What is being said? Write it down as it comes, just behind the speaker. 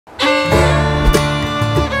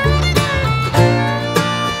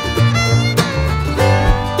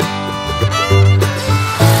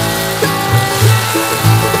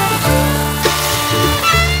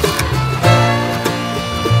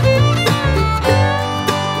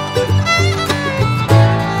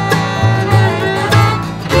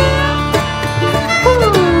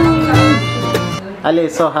Ali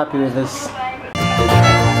is so happy with this.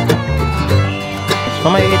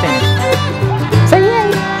 Mama, you eating it? Say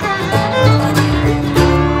yay!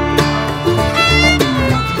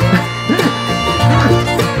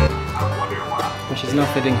 She's now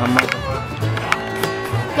feeding her mother.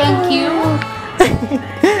 Thank you.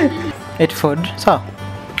 Eat food. So,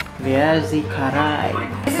 viazi karai.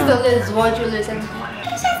 This is the little watch you listen.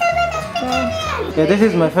 Yeah, this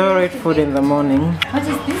is my favorite food in the morning. What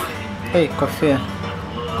is this? Hey, coffee.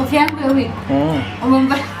 Coffee and wewe.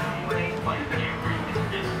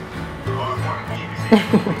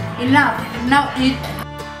 Enough. Now eat.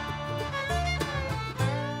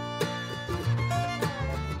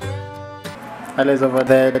 Ali's over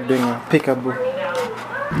there doing a peekaboo.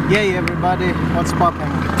 Yay everybody, what's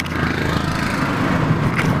popping?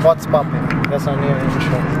 What's popping? That's our new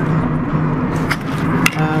intro.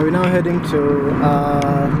 We're now heading to a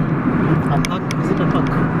park. Is it a park?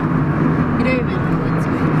 You don't even know what's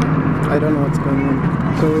going on. I don't know what's going on.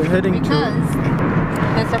 So we're heading because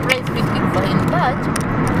the surprise big for him, but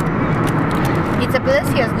it's a place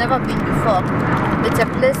he has never been before. It's a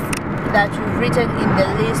place that we've written in the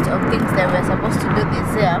list of things that we're supposed to do this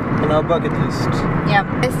year. In our bucket list. Yeah,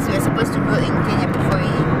 places we're supposed to go in Kenya before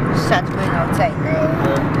we start going outside.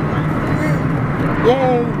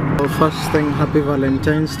 Yay! Well, first thing, happy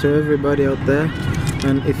Valentine's to everybody out there.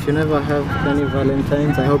 And if you never have any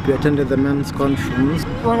Valentines, I hope you attended the men's conference.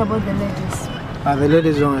 What about the ladies? The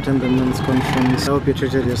ladies don't attend the men's conference. I hope you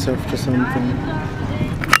treated yourself to something.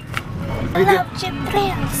 I love cheap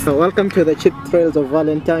thrills. So welcome to the cheap thrills of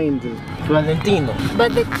Valentine's. Valentino.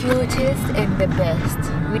 But the cutest and the best.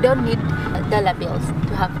 We don't need dollar bills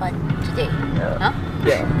to have fun today. Yeah. Huh?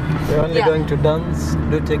 Yeah. We're only going to dance,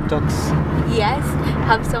 do TikToks. Yes,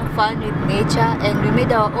 have some fun with nature, and we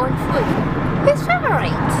made our own food. His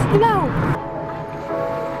favorite. Hello.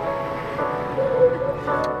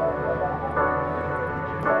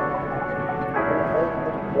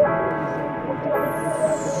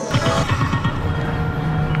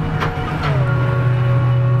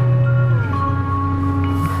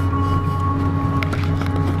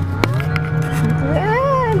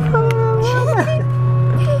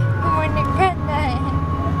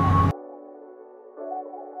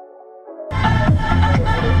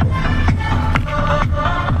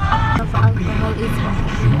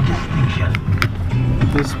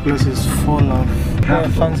 This place is full of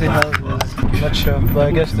fancy houses. Not sure, but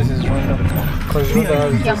I guess this is Rwanda. Because Rwanda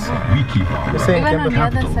has this. The same Even on the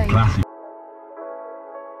other side.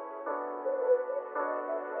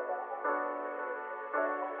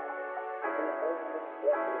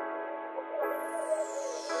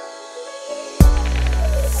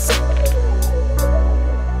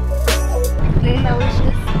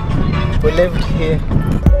 We lived here.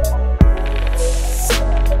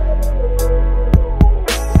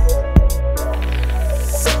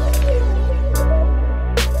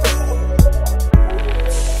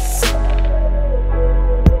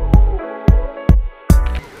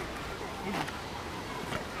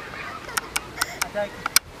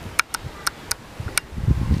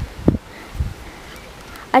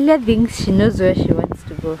 Alia thinks she knows where she wants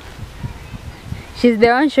to go. She's the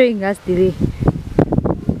one showing us the way.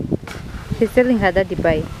 She's telling her daddy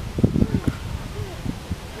bye.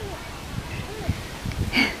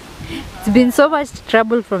 It's been so much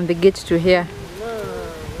trouble from the gate to here.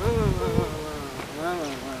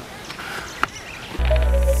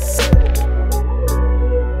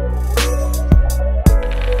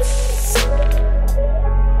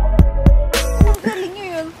 I'm telling you,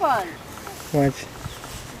 you'll fall. Watch.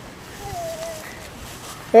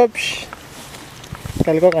 Oops.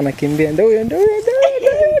 Kalikuwa kanakimbia. Ndio huyo.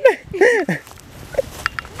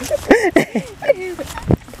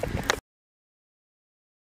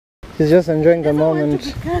 She's just enjoying the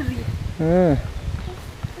moment.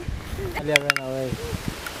 Alia ran away.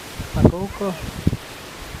 Ako huko.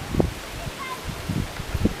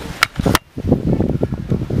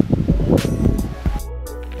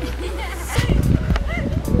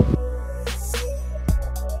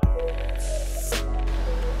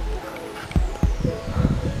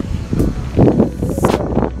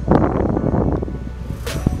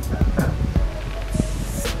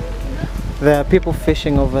 There are people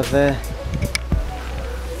fishing over there.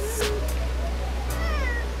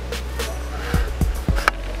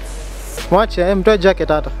 Watch, mtoe jacket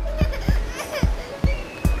hata.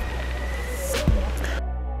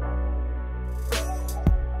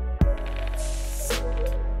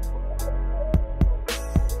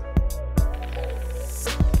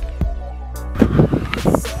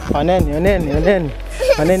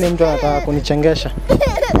 Oneni mtu anataka kunichengesha.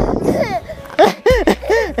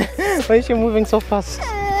 Why is she moving so fast?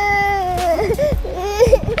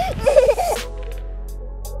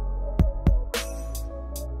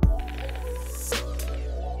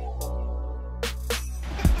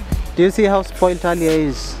 Do you see how spoiled Alia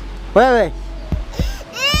is? Wait.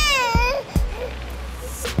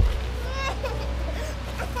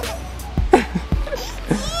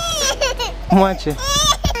 Mwache.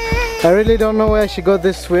 I really don't know where she got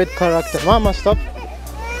this weird character. Mama, stop.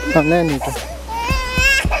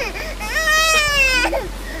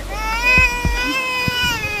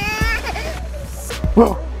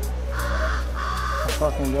 Whoa.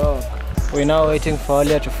 Fucking dog. We're now waiting for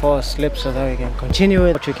Alia to fall asleep so that we can continue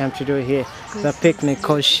with what we came to do here. The picnic,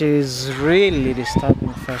 because she's really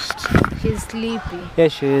disturbing first. She's sleepy. Yeah,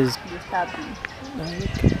 she is. Disturbing.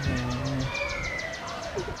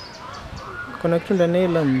 Connecting the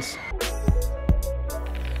nailons.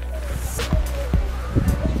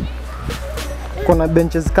 Kuna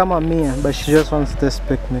benches kama 100, but she just wants this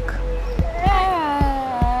picnic.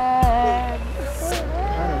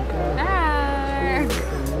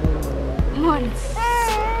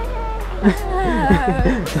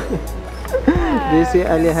 Do you see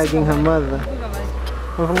Alia hugging her mother?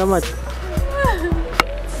 Mafunga macho.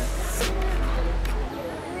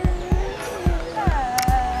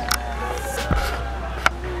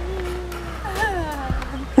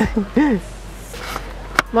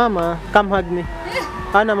 Mama, come hug me.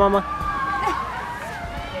 Anna, mama.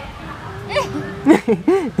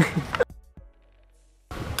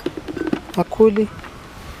 Akuli.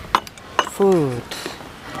 Food.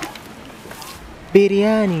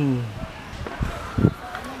 Biryani.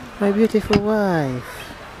 My beautiful wife.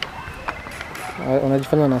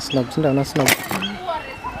 Unajifanya na snap, sinda na snap.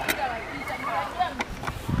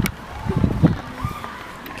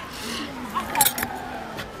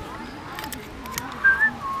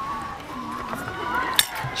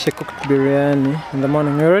 She cooked biryani in the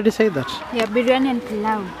morning. You already said that? Yeah, biryani and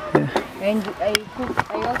pilau. Yeah. And I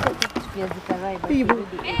also cooked viazi karai, but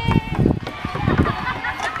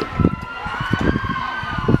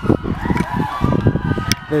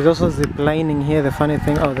there's also zip lining here. The funny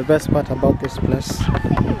thing, the best part about this place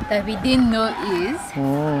that we didn't know is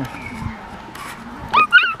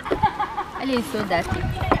Ali is so dirty.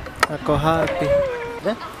 Ako happy.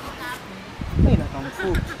 Ay, nakang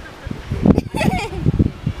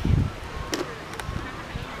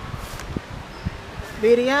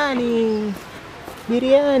Biryani.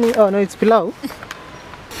 Biryani. Oh no, it's pilau.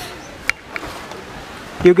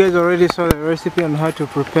 You guys already saw the recipe on how to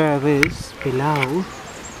prepare this pilau.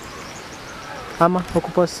 Ama,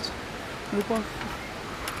 post.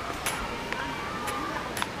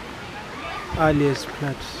 Alia's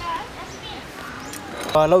plate.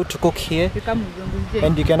 You're allowed to cook here,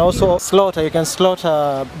 and you can also slaughter. You can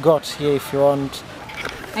slaughter goat here if you want.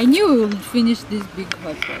 I knew we would finish this big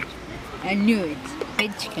hot pot. I knew it.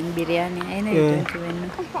 Chicken biryani. I know you don't even know.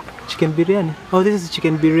 Chicken biryani. Oh, this is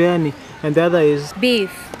chicken biryani, and the other is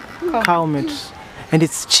beef. Cow meat, and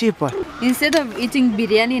it's cheaper. Instead of eating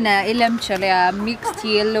biryani na ile mchele mixed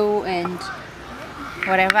yellow and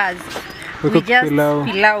whatever, we just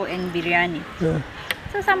pilau and biryani. Yeah.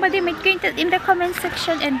 So somebody might go in the comment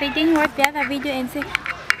section and they didn't watch the other video and say,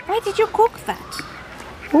 why did you cook that?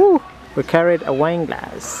 Ooh, we carried a wine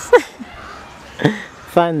glass.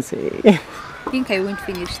 Fancy. I think I won't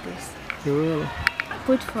finish this. You will.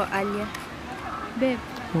 Put for Alia. Babe.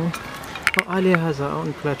 Oh, Alia has her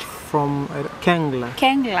own plate from Kangla.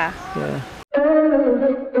 Kangla. Yeah.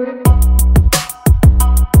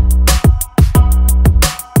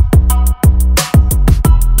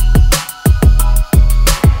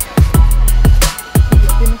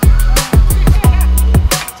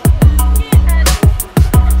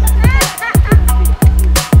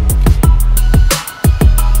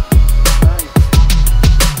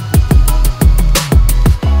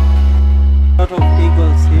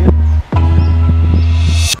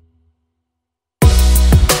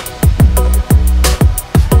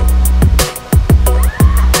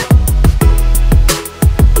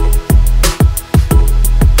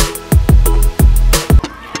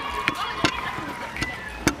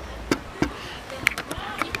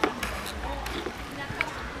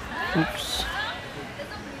 Oops.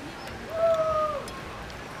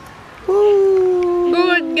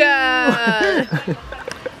 Good girl.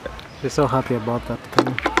 She's so happy about that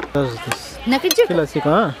thing. Does this? Nakijik. Kila siku,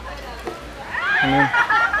 huh?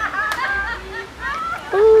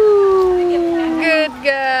 Good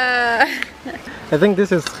girl. I think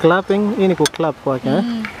this is clapping. Hii ni kuclap kwake, eh?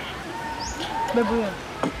 Babu.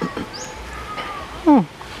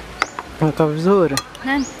 Anakaa vizuri.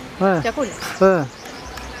 Nani? Wewe. Chakula.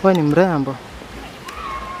 Wewe ni mrembo.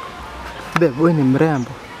 babe, wewe ni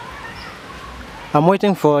mrembo. I'm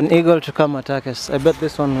waiting for an eagle to come attack us. I bet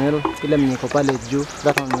this one will. Ile mnyeko pale juu,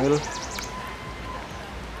 that one will.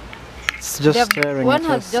 It's just staring one at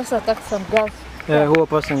has us. just attacked some girls. Yeah, who are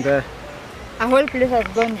passing there? A whole place has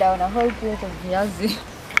gone down, a whole place of viazi.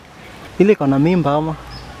 Ile iko na mimba ama?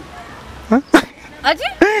 Ati?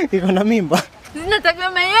 Iko na mimba.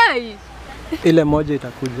 Zinataga mayai. Ile moja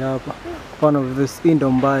itakuja hapa. One of this, hii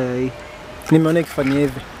ndo mbaya hii. Nimeona ikifanya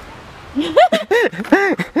hivi.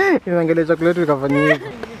 Imeangalia chocolate ikafanya hivi.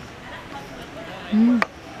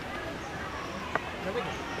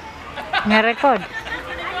 Na record.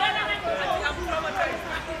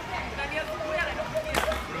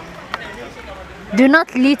 Do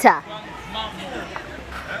not litter.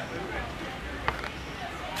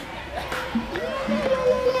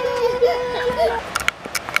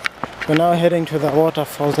 We're now heading to the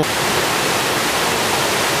waterfalls.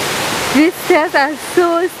 These stairs are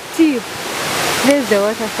so steep. There's the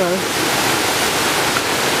waterfall.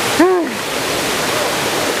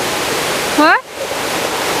 What?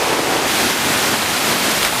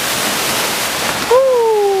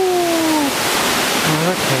 Ooh.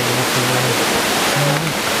 Okay.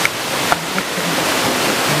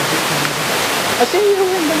 I see you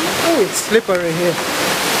in the... Oh, it's slippery here.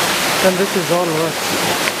 And this is all wet.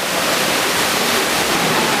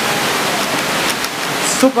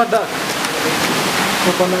 Super dark.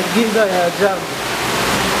 Tuko na giza ya ajabu.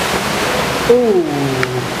 Oh,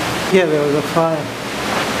 here there was a fire.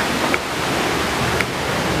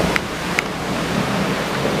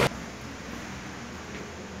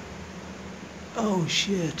 Oh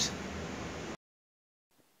shit.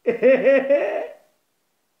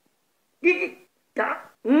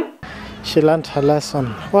 She learned her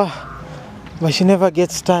lesson. Wow. But she never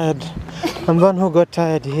gets tired. I'm the one who got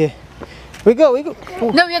tired here. We go.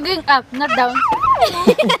 Ooh. No, we're going up, not down.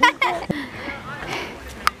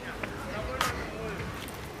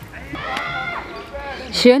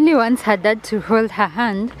 She only wants her dad to hold her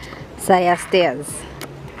hand, Saya stairs.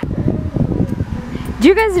 Do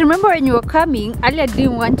you guys remember when you were coming, Alia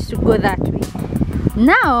didn't want to go that way.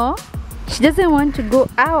 Now, she doesn't want to go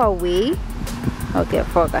our way. Okay,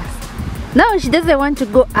 focus. Now she doesn't want to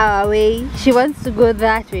go our way. She wants to go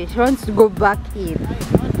that way. She wants to go back in.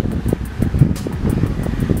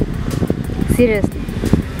 Seriously.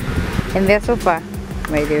 And they're so far,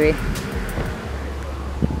 by the way.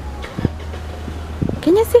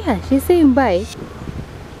 Can you see her? She's saying bye.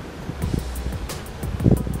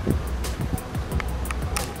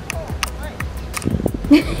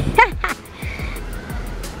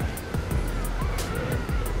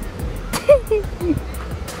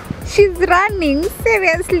 She's running,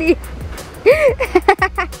 seriously.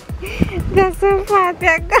 That's so fast.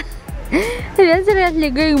 They're seriously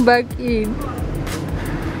going back in.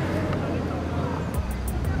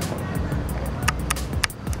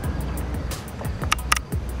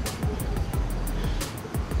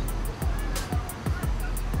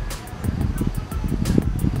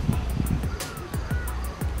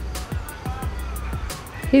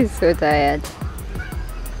 He's so tired.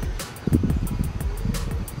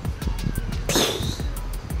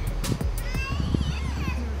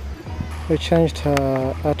 We changed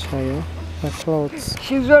her attire, her clothes.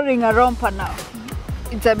 She's wearing a romper now.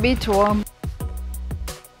 It's a bit warm.